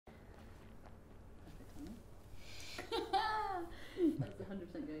That's the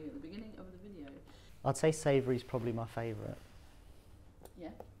 100% going at the beginning of the video. I'd say savoury is probably my favourite. Yeah.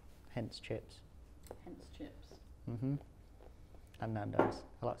 Hence chips. Hence chips. And Nando's.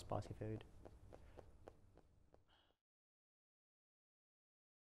 I like spicy food.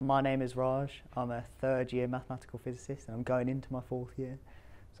 My name is Raj. I'm a third year mathematical physicist and I'm going into my fourth year.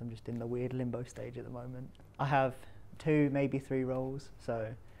 So I'm just in the weird limbo stage at the moment. I have 2, maybe 3 roles. So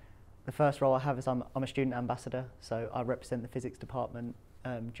the first role I have is I'm a student ambassador. So I represent the physics department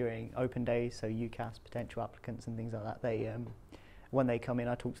during open days, so UCAS, potential applicants and things like that. They, when they come in,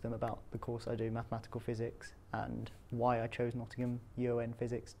 I talk to them about the course I do, mathematical physics, and why I chose Nottingham UON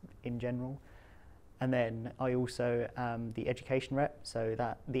physics in general. And then I also am the education rep, so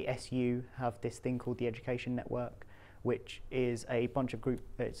that the SU have this thing called the Education Network, which is a bunch of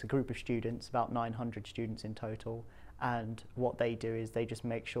it's a group of students, about 900 students in total, and what they do is they just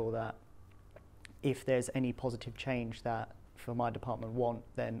make sure that if there's any positive change that for my department want,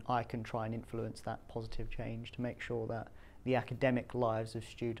 then I can try and influence that positive change to make sure that the academic lives of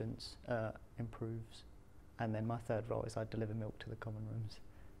students improves. And then my third role is I deliver milk to the common rooms.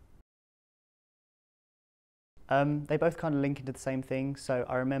 They both kind of link into the same thing. So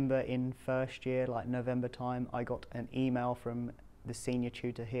I remember in first year, like November time, I got an email from the senior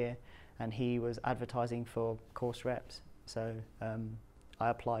tutor here and he was advertising for course reps. So I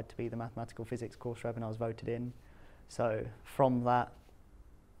applied to be the mathematical physics course rep and I was voted in. So from that,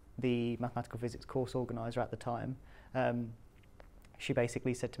 the mathematical physics course organiser at the time, she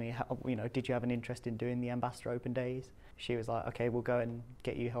basically said to me, you know, did you have an interest in doing the Ambassador Open Days? She was like, okay, we'll go and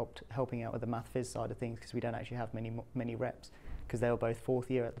get you helping out with the math phys side of things because we don't actually have many reps because they were both fourth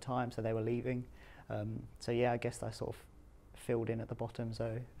year at the time, so they were leaving. So yeah, I guess I sort of filled in at the bottom.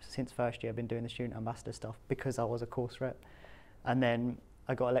 So since first year, I've been doing the student ambassador stuff because I was a course rep, and then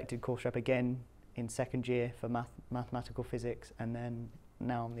I got elected course rep again in second year for mathematical physics, and then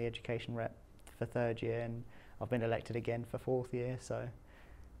now I'm the education rep for third year, and I've been elected again for fourth year. So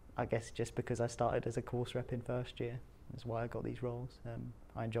I guess just because I started as a course rep in first year is why I got these roles.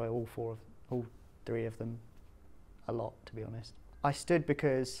 I enjoy all 3 of them a lot, to be honest. I stood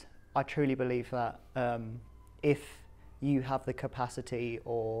because I truly believe that if you have the capacity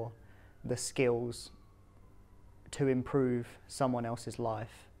or the skills to improve someone else's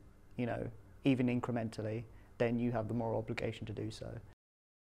life, you know, even incrementally, then you have the moral obligation to do so.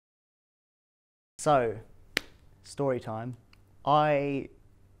 So, story time. I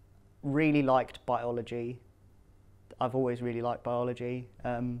really liked biology. I've always really liked biology.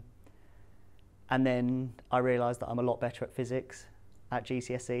 And then I realised that I'm a lot better at physics at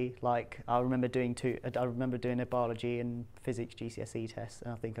GCSE. Like, I remember doing a biology and physics GCSE test,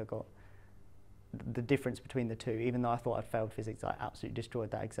 and I think I got the difference between the two. Even though I thought I'd failed physics, I absolutely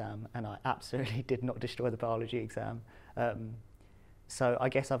destroyed that exam, and I absolutely did not destroy the biology exam. So I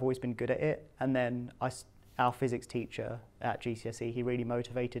guess I've always been good at it. And then our physics teacher at GCSE, he really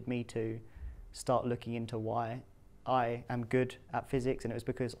motivated me to start looking into why I am good at physics, and it was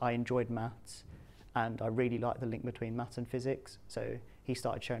because I enjoyed maths and I really liked the link between maths and physics. So he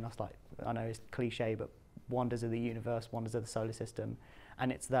started showing us, like, I know it's cliche, but wonders of the universe, wonders of the solar system,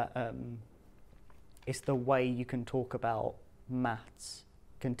 and it's that it's the way you can talk about maths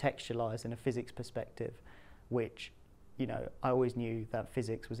contextualized in a physics perspective, which, you know, I always knew that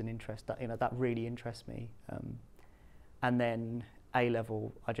physics was an interest that, you know, that really interests me. And then A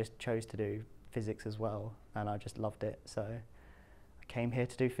level, I just chose to do physics as well, and I just loved it. So I came here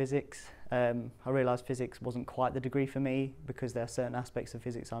to do physics. I realised physics wasn't quite the degree for me because there are certain aspects of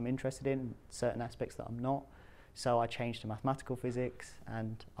physics I'm interested in, certain aspects that I'm not. So I changed to mathematical physics,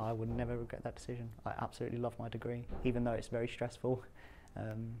 and I would never regret that decision. I absolutely love my degree, even though it's very stressful.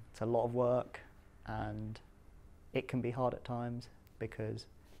 It's a lot of work, and it can be hard at times because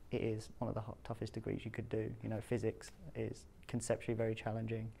it is one of the toughest degrees you could do. You know, physics is conceptually very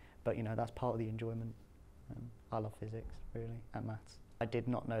challenging, but, you know, that's part of the enjoyment. I love physics, really, and maths. I did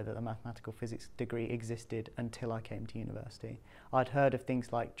not know that the mathematical physics degree existed until I came to university. I'd heard of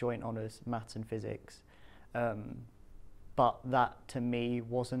things like joint honours, maths and physics, but that to me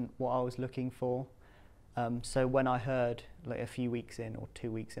wasn't what I was looking for. So when I heard, like, a few weeks in or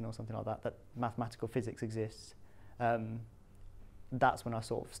 2 weeks in or something like that, that mathematical physics exists, that's when I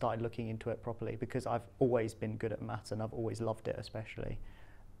sort of started looking into it properly, because I've always been good at maths and I've always loved it especially.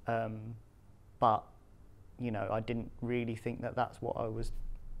 But, you know, I didn't really think that that's what I was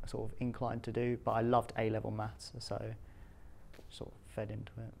sort of inclined to do, but I loved A-level maths, so sort of fed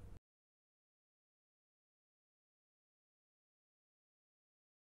into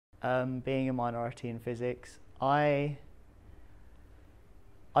it. Being a minority in physics, I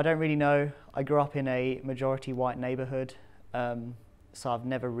don't really know. I grew up in a majority white neighbourhood. So I've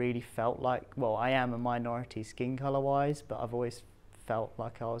never really felt like, well, I am a minority skin colour wise, but I've always felt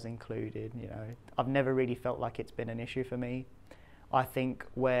like I was included, you know. I've never really felt like it's been an issue for me. I think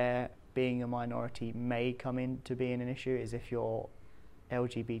where being a minority may come into being an issue is if you're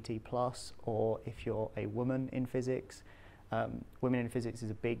LGBT plus or if you're a woman in physics. Women in physics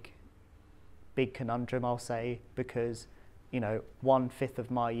is a big conundrum, I'll say, because, you know, 1/5 of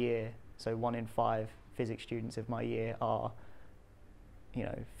my year, so 1 in 5 physics students of my year are, you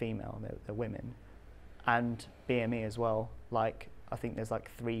know, female, they're women, and BME as well. Like, I think there's like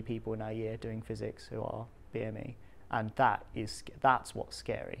 3 people in our year doing physics who are BME, and that's what's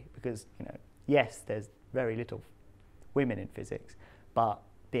scary, because, you know, yes, there's very little women in physics, but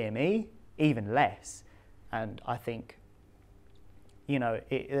BME, even less. And I think, you know,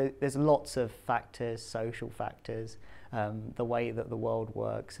 there's lots of factors, social factors, the way that the world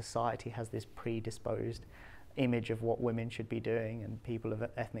works. Society has this predisposed image of what women should be doing and people of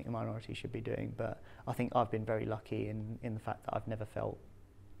ethnic minorities should be doing. But I think I've been very lucky in the fact that I've never felt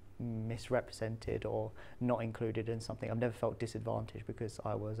misrepresented or not included in something. I've never felt disadvantaged because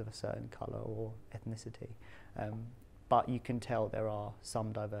I was of a certain colour or ethnicity. But you can tell there are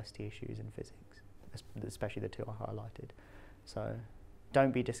some diversity issues in physics, especially the 2 I highlighted. So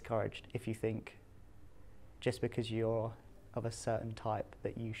don't be discouraged if you think just because you're of a certain type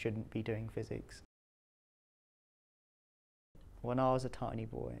that you shouldn't be doing physics. When I was a tiny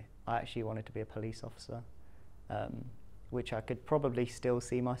boy, I actually wanted to be a police officer, which I could probably still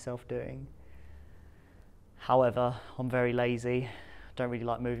see myself doing. However, I'm very lazy, don't really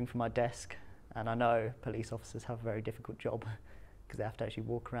like moving from my desk, and I know police officers have a very difficult job because they have to actually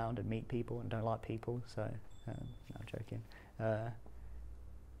walk around and meet people and don't like people, so no, I'm joking.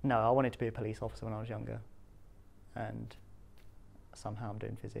 No, I wanted to be a police officer when I was younger, and somehow I'm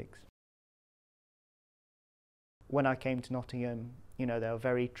doing physics. When I came to Nottingham, you know, they were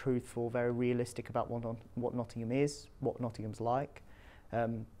very truthful, very realistic about what Nottingham is, what Nottingham's like.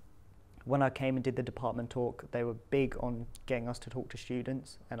 When I came and did the department talk, they were big on getting us to talk to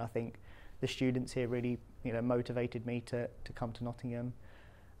students, and I think the students here really, you know, motivated me to come to Nottingham.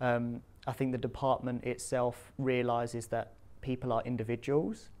 I think the department itself realises that people are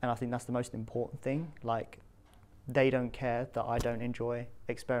individuals, and I think that's the most important thing. Like, they don't care that I don't enjoy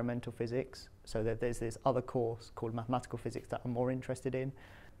experimental physics, so that there's this other course called mathematical physics that I'm more interested in.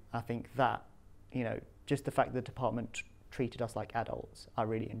 I think that, you know, just the fact that the department treated us like adults, I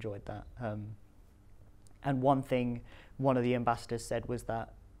really enjoyed that. And one thing one of the ambassadors said was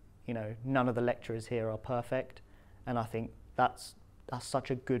that, you know, none of the lecturers here are perfect, and I think that's such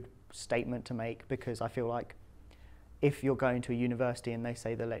a good statement to make, because I feel like if you're going to a university and they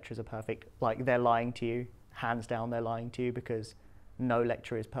say the lecturers are perfect, like, they're lying to you. Hands down, they're lying to you, because no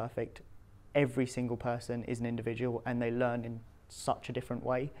lecturer is perfect. Every single person is an individual and they learn in such a different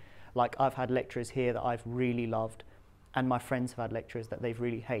way. Like, I've had lecturers here that I've really loved, and my friends have had lecturers that they've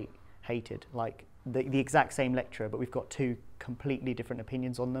really hated. Like, the exact same lecturer, but we've got 2 completely different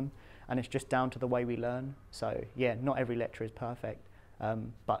opinions on them, and it's just down to the way we learn. So yeah, not every lecturer is perfect,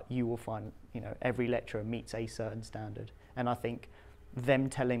 but you will find, you know, every lecturer meets a certain standard. And I think them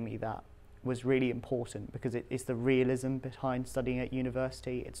telling me that was really important, because it's the realism behind studying at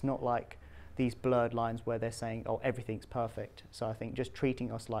university. It's not like these blurred lines where they're saying, oh, everything's perfect. So I think just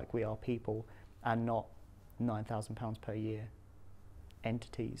treating us like we are people and not £9,000 per year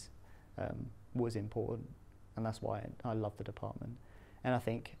entities was important, and that's why I love the department. And I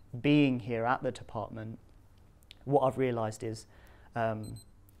think being here at the department, what I've realised is,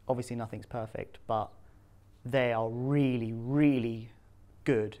 obviously nothing's perfect, but they are really, really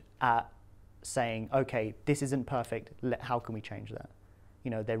good at saying, okay, this isn't perfect, how can we change that?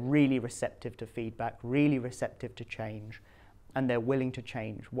 You know, they're really receptive to feedback, really receptive to change, and they're willing to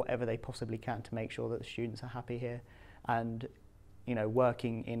change whatever they possibly can to make sure that the students are happy here. And, you know,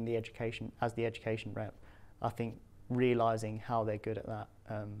 working in the education, as the education rep, I think realising how they're good at that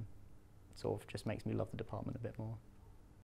sort of just makes me love the department a bit more.